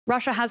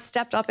Russia has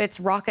stepped up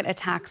its rocket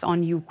attacks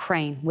on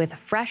Ukraine with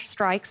fresh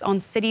strikes on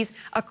cities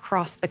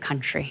across the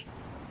country.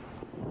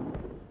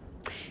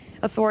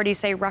 Authorities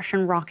say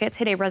Russian rockets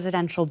hit a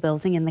residential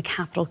building in the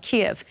capital,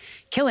 Kyiv,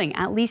 killing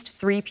at least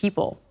 3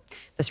 people.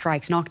 The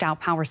strikes knocked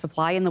out power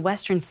supply in the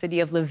western city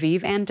of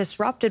Lviv and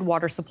disrupted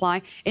water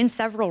supply in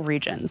several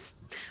regions.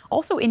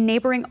 Also in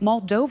neighboring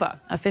Moldova,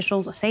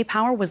 officials say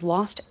power was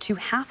lost to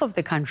half of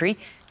the country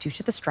due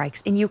to the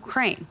strikes in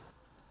Ukraine.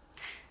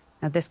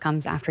 Now, this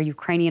comes after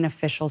Ukrainian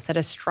officials said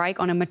a strike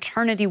on a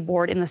maternity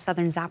ward in the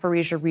southern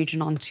Zaporizhia region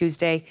on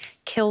Tuesday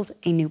killed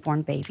a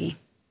newborn baby.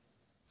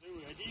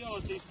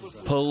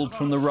 Pulled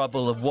from the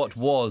rubble of what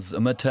was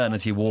a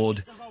maternity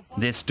ward,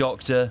 this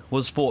doctor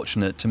was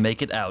fortunate to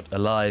make it out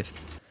alive.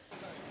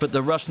 But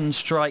the Russian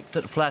strike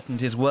that flattened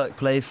his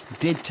workplace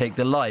did take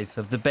the life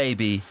of the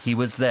baby he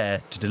was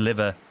there to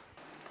deliver.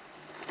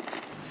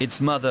 Its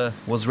mother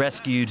was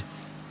rescued,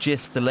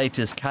 just the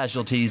latest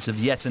casualties of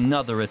yet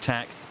another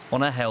attack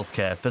on a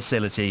healthcare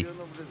facility.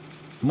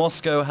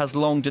 Moscow has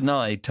long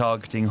denied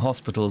targeting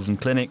hospitals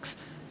and clinics,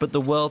 but the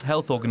World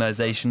Health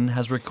Organization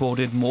has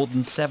recorded more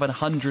than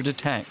 700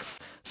 attacks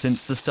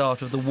since the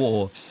start of the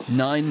war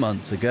 9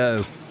 months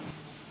ago.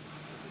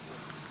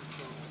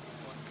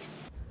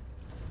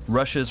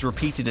 Russia's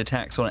repeated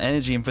attacks on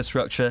energy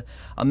infrastructure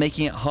are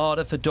making it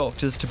harder for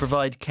doctors to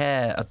provide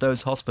care at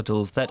those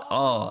hospitals that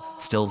are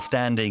still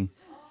standing.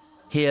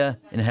 Here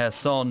in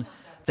Kherson,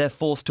 they're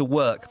forced to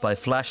work by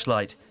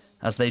flashlight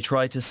as they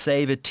try to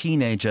save a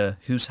teenager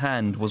whose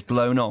hand was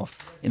blown off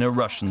in a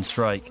Russian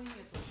strike.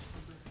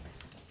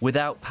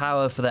 Without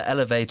power for the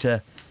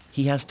elevator,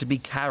 he has to be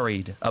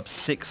carried up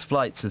 6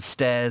 flights of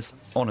stairs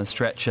on a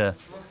stretcher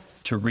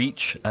to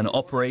reach an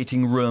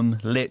operating room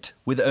lit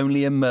with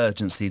only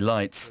emergency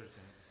lights.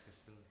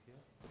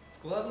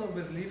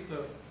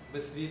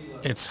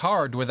 It's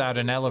hard without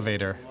an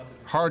elevator,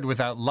 hard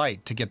without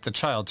light to get the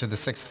child to the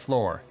 6th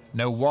floor.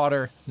 No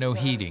water, no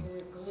heating.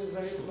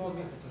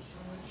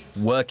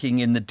 Working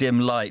in the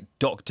dim light,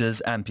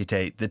 doctors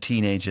amputate the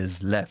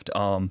teenager's left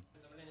arm.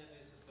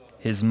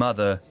 His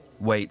mother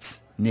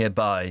waits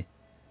nearby,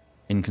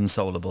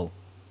 inconsolable.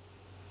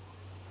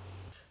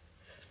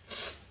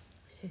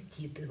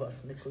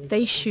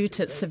 They shoot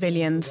at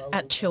civilians,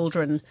 at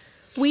children.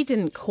 We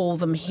didn't call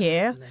them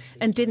here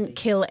and didn't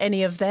kill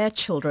any of their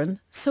children,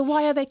 so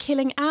why are they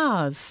killing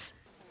ours?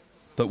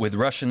 But with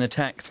Russian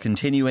attacks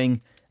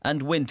continuing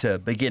and winter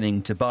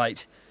beginning to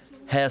bite,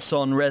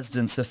 Kherson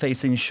residents are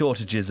facing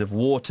shortages of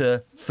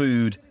water,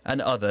 food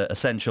and other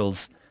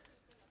essentials.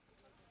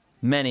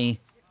 Many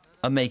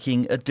are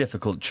making a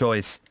difficult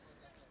choice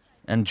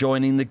and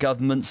joining the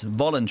government's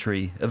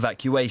voluntary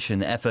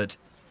evacuation effort,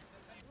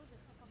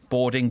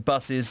 boarding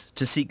buses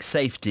to seek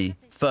safety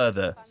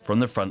further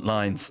from the front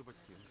lines.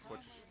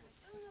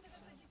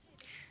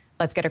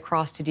 Let's get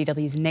across to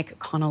DW's Nick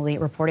Connolly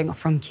reporting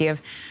from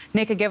Kyiv.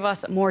 Nick, give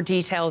us more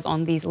details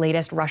on these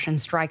latest Russian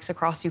strikes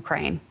across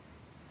Ukraine.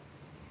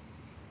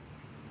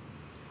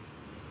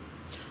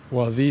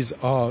 Well, these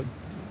are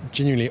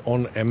genuinely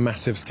on a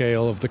massive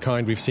scale of the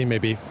kind we've seen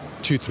maybe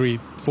 2, 3,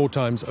 4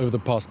 times over the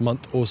past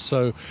month or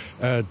so.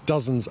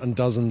 Dozens and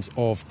dozens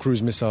of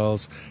cruise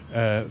missiles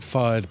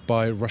fired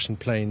by Russian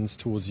planes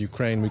towards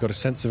Ukraine. We got a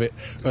sense of it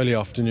early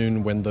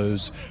afternoon when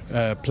those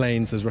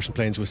Russian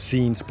planes were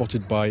seen,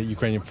 spotted by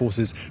Ukrainian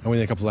forces, and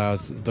within a couple of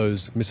hours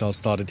those missiles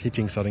started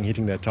hitting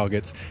their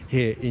targets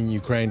here in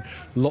Ukraine.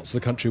 Lots of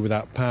the country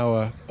without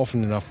power,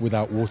 often enough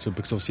without water,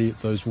 because obviously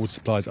those water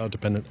supplies are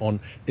dependent on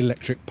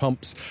electric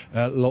pumps.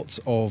 Lots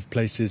of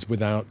places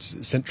without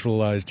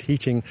centralized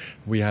heating.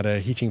 We had a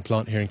heating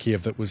plant here in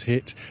Kyiv that was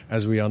hit,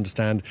 as we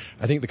understand.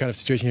 I think the kind of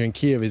situation here in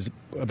Kyiv is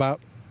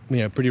about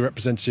pretty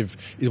representative,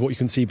 is what you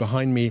can see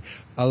behind me.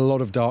 A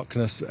lot of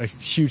darkness, a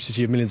huge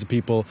city of millions of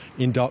people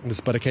in darkness,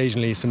 but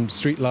occasionally some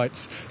street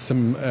lights,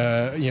 some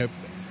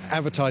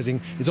advertising.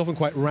 It's often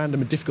quite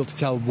random and difficult to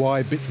tell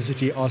why bits of the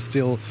city are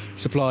still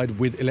supplied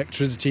with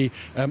electricity.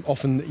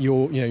 Often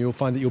you'll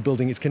find that your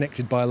building is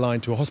connected by a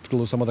line to a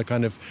hospital or some other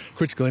kind of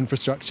critical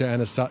infrastructure,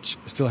 and as such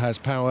still has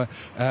power.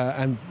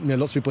 And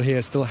lots of people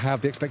here still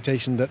have the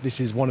expectation that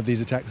this is one of these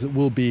attacks that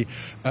will be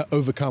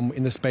overcome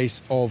in the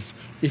space of,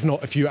 if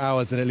not a few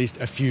hours, then at least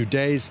a few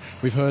days.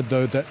 We've heard,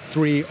 though, that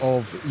 3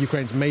 of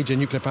Ukraine's major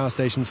nuclear power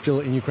stations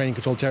still in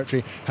Ukrainian-controlled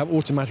territory have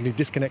automatically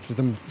disconnected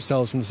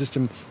themselves from the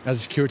system as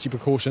a security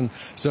precaution.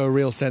 So a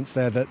real sense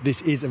there that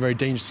this is a very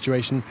dangerous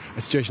situation,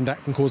 a situation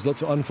that can cause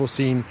lots of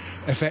unforeseen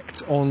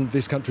effects on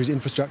this country's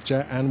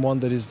infrastructure, and one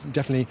that is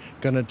definitely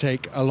going to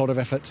take a lot of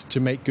effort to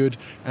make good,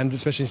 and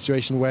especially in a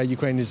situation where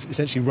Ukraine is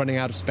essentially running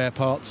out of spare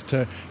parts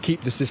to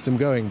keep the system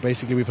going.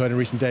 Basically, we've heard in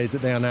recent days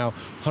that they are now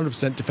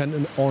 100%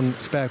 dependent on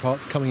spare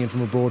parts coming in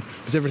from abroad,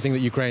 because everything that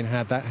Ukraine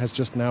had, that has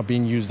just now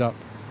been used up.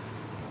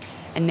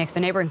 And Nick, the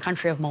neighboring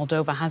country of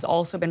Moldova has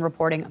also been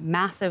reporting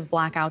massive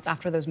blackouts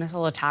after those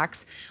missile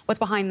attacks. What's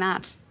behind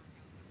that?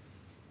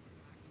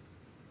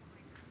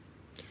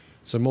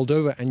 So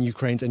Moldova and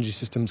Ukraine's energy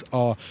systems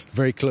are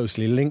very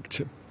closely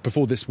linked.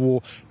 before this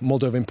war,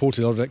 Moldova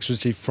imported a lot of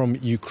electricity from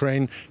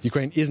Ukraine.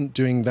 Ukraine isn't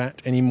doing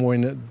that anymore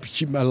in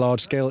a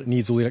large scale. It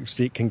needs all the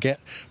electricity it can get,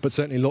 but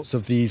certainly lots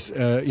of these,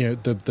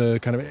 the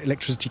kind of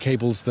electricity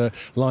cables, the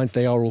lines,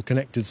 they are all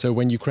connected. So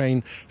when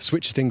Ukraine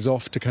switch things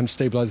off to kind of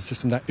stabilize the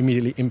system, that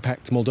immediately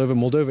impacts Moldova.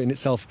 Moldova in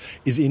itself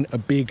is in a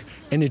big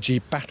energy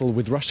battle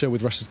with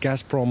Russia's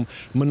Gazprom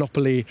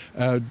monopoly,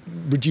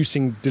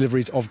 reducing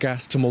deliveries of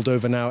gas to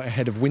Moldova now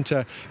ahead of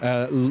winter.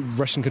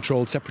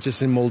 Russian-controlled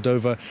separatists in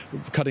Moldova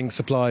cutting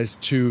supplies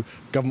to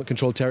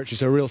government-controlled territory.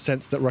 So a real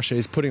sense that Russia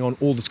is putting on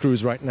all the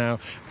screws right now,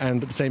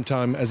 and at the same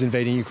time as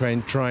invading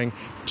Ukraine, trying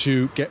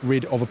to get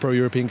rid of a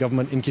pro-European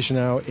government in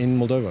Chisinau in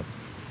Moldova.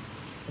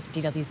 It's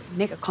DW's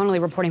Nick Connolly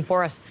reporting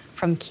for us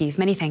from Kyiv.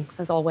 Many thanks,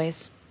 as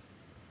always.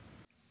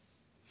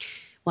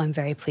 Well, I'm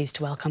very pleased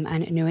to welcome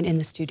An Nguyen in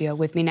the studio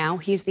with me now.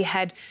 He's the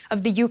head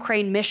of the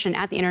Ukraine mission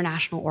at the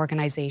International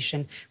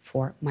Organization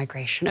for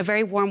Migration. A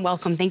very warm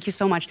welcome. Thank you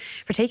so much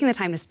for taking the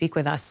time to speak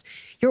with us.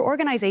 Your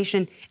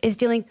organization is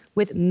dealing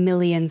with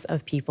millions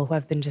of people who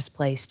have been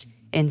displaced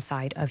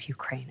inside of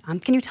Ukraine.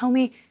 Can you tell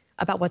me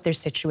about what their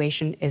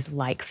situation is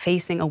like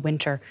facing a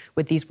winter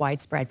with these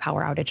widespread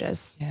power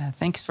outages? Yeah,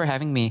 thanks for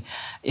having me.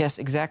 Yes,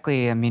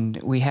 exactly. I mean,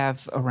 we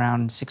have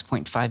around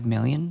 6.5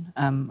 million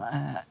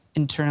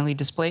internally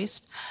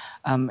displaced.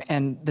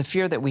 And the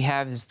fear that we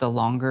have is the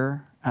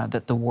longer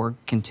that the war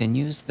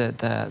continues,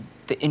 the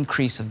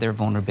increase of their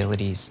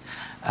vulnerabilities.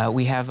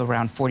 We have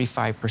around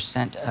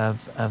 45%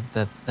 of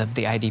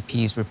the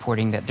IDPs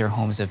reporting that their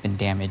homes have been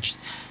damaged.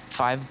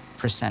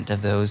 5%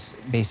 of those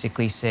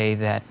basically say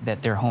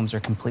that their homes are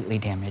completely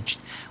damaged.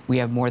 We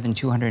have more than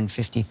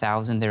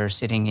 250,000 that are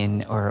sitting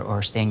in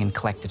or staying in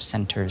collective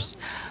centers.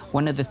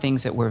 One of the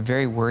things that we're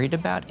very worried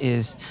about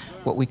is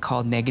what we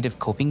call negative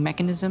coping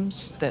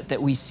mechanisms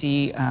that we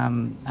see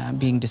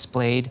being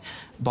displayed,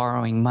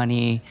 borrowing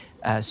money,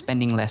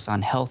 spending less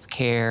on health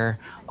care,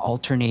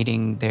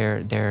 alternating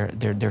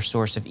their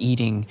source of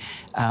eating.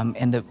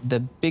 And the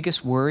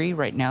biggest worry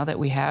right now that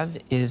we have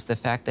is the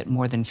fact that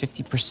more than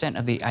 50%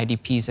 of the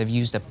IDPs have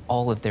used up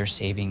all of their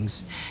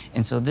savings.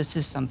 And so this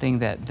is something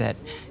that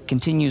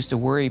continues to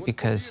worry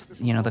because,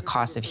 you know, the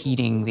cost of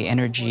heating, the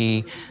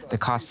energy, the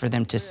cost for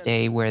them to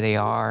stay where they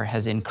are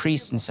has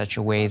increased in such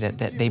a way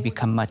that they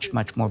become much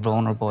more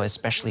vulnerable,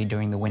 especially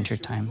during the winter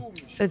time.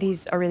 So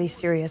these are really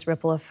serious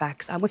ripple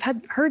effects. We've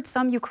heard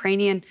some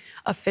Ukrainian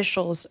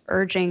officials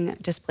urging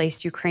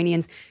displaced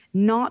Ukrainians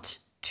not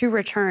to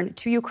return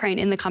to Ukraine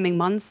in the coming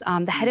months.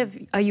 The head of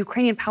a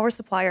Ukrainian power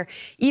supplier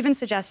even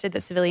suggested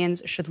that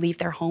civilians should leave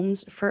their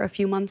homes for a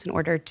few months in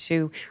order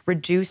to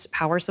reduce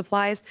power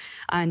supplies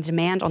and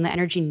demand on the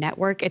energy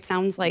network. It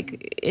sounds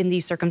like in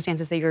these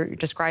circumstances that you're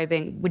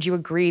describing, would you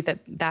agree that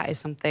that is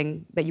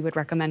something that you would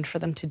recommend for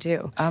them to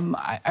do?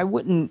 I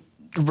wouldn't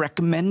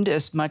recommend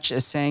as much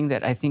as saying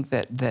that I think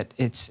that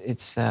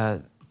it's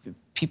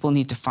people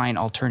need to find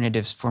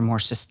alternatives for more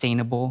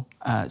sustainable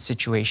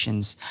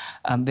situations.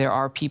 There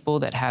are people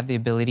that have the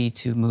ability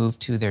to move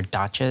to their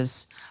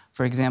dachas,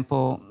 for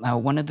example.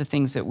 One of the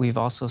things that we've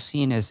also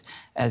seen is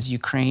as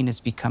Ukraine is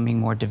becoming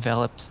more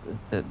developed,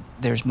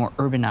 there's more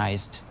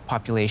urbanized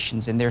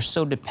populations, and they're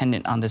so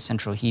dependent on the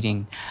central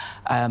heating.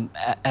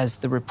 As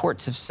the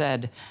reports have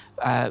said,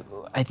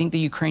 I think the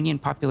Ukrainian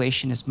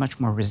population is much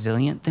more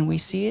resilient than we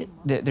see it.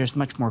 There's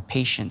much more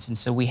patience, and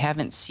so we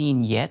haven't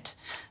seen yet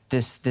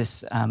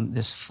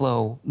this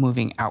flow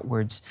moving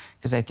outwards,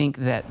 because I think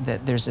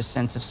that there's a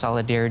sense of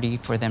solidarity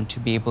for them to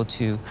be able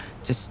to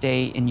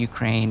stay in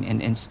Ukraine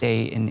and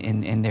stay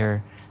in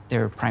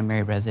their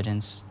primary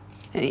residence.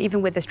 And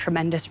even with this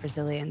tremendous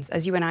resilience,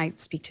 as you and I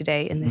speak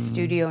today in this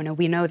studio, and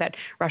we know that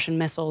Russian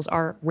missiles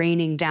are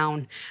raining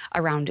down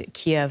around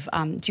Kyiv.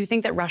 Do you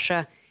think that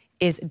Russia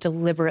is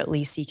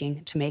deliberately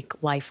seeking to make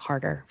life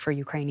harder for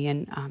Ukrainian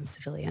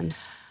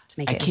civilians?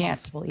 I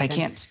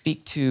can't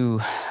speak to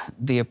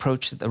the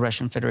approach that the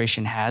Russian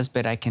Federation has,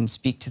 but I can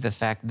speak to the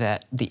fact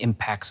that the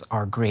impacts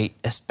are great,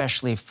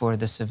 especially for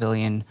the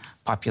civilian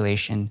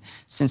population.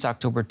 Since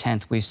October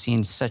 10th, we've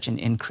seen such an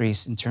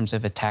increase in terms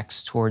of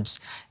attacks towards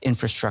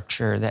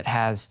infrastructure that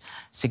has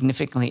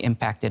significantly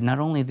impacted not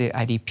only the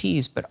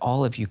IDPs, but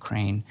all of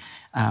Ukraine.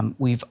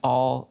 We've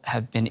all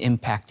have been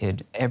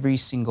impacted. Every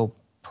single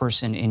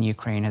person in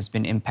Ukraine has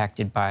been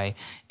impacted by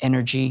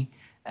energy,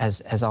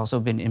 has also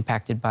been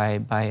impacted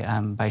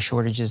by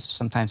shortages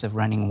sometimes of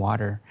running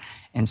water.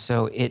 And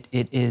so it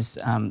is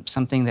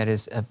something that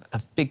is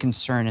of big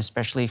concern,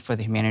 especially for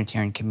the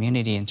humanitarian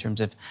community, in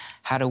terms of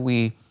how do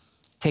we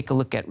take a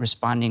look at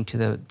responding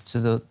to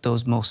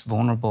those most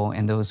vulnerable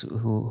and those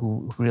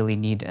who really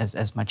need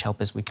as much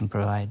help as we can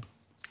provide.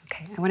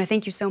 Okay, I want to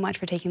thank you so much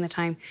for taking the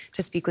time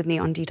to speak with me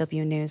on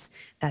DW News.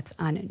 That's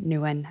An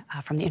Nguyen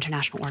from the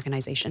International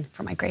Organization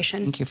for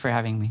Migration. Thank you for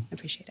having me. I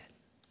appreciate it.